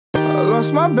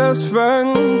lost my best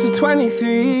friend to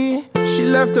 23. She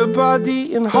left her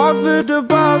body and hovered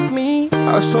above me.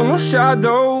 I saw no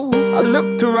shadow, I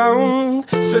looked around,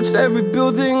 searched every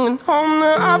building and home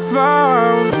that I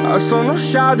found. I saw no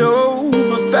shadow,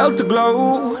 but felt a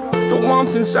glow. The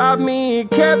warmth inside me, it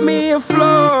kept me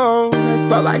afloat. It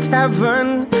felt like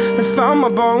heaven had found my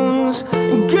bones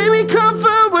and gave me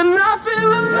comfort when I feel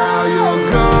alone. Now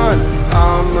you're gone,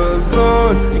 I'm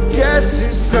alone. I guess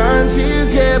it's time to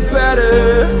get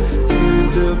better. Through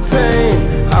the pain,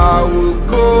 I will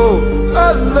go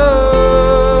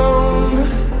alone.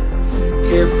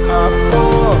 If I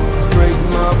fall, break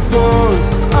my bones,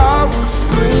 I will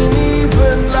scream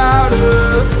even louder.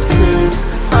 'Cause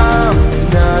I'm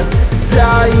not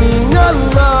dying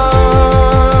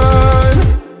alone.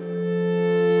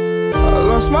 I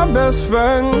lost my best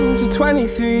friend to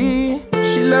 23.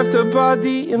 She left her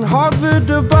body and hovered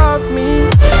above me.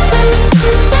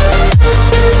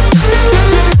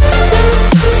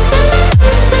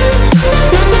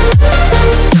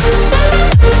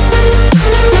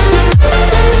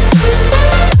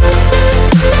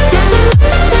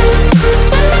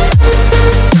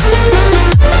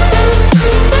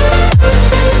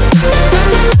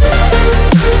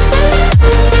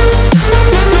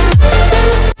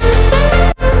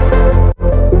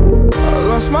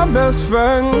 My best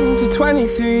friend to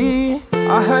 23.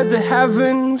 I heard the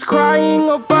heavens crying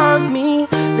above me.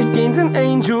 They gained an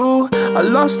angel, I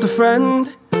lost a friend.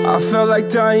 I felt like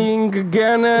dying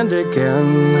again and again.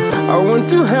 I went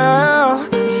through hell,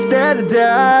 stared at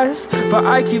death, but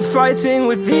I keep fighting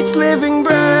with each living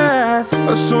breath.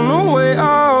 I saw no way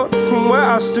out from where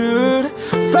I stood.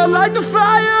 Felt like the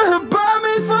fire had burned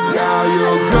me for good. Now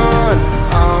you're gone,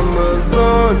 I'm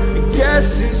alone. I guess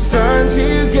it's time to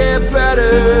get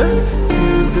better.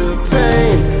 Through the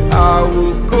pain, I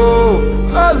will go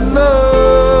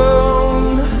alone.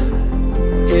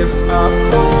 If I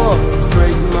fall,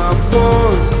 break my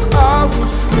bones, I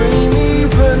will scream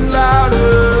even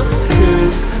louder.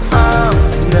 'Cause I'm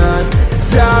not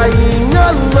dying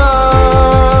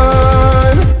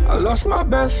alone. I lost my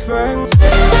best friend.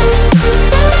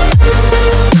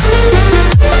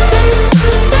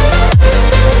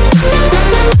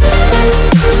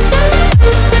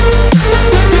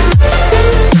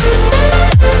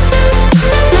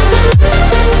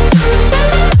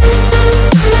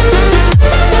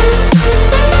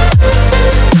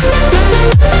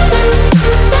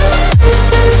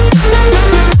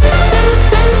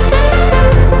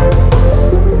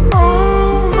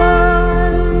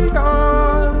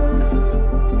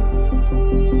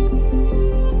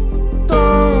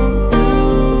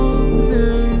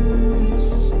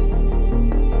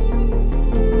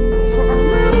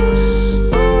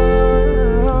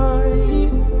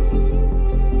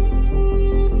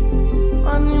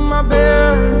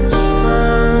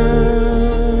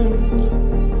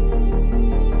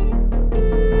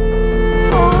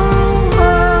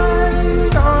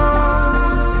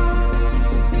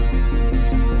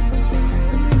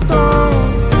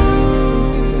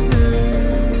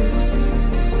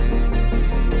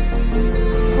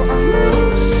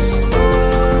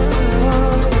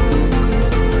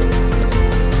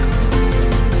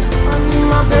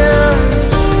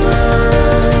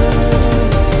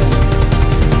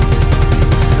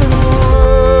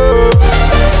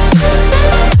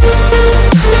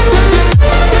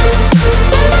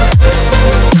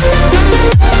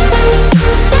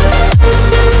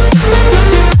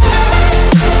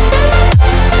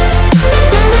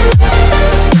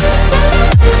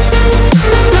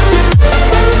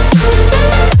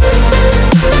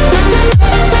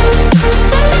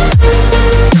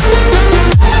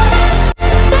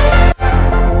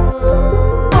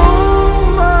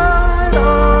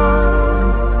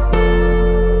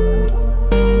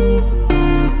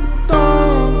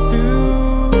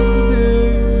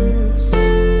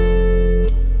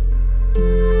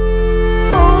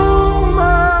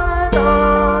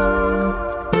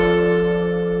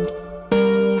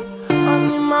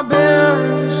 my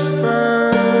bed.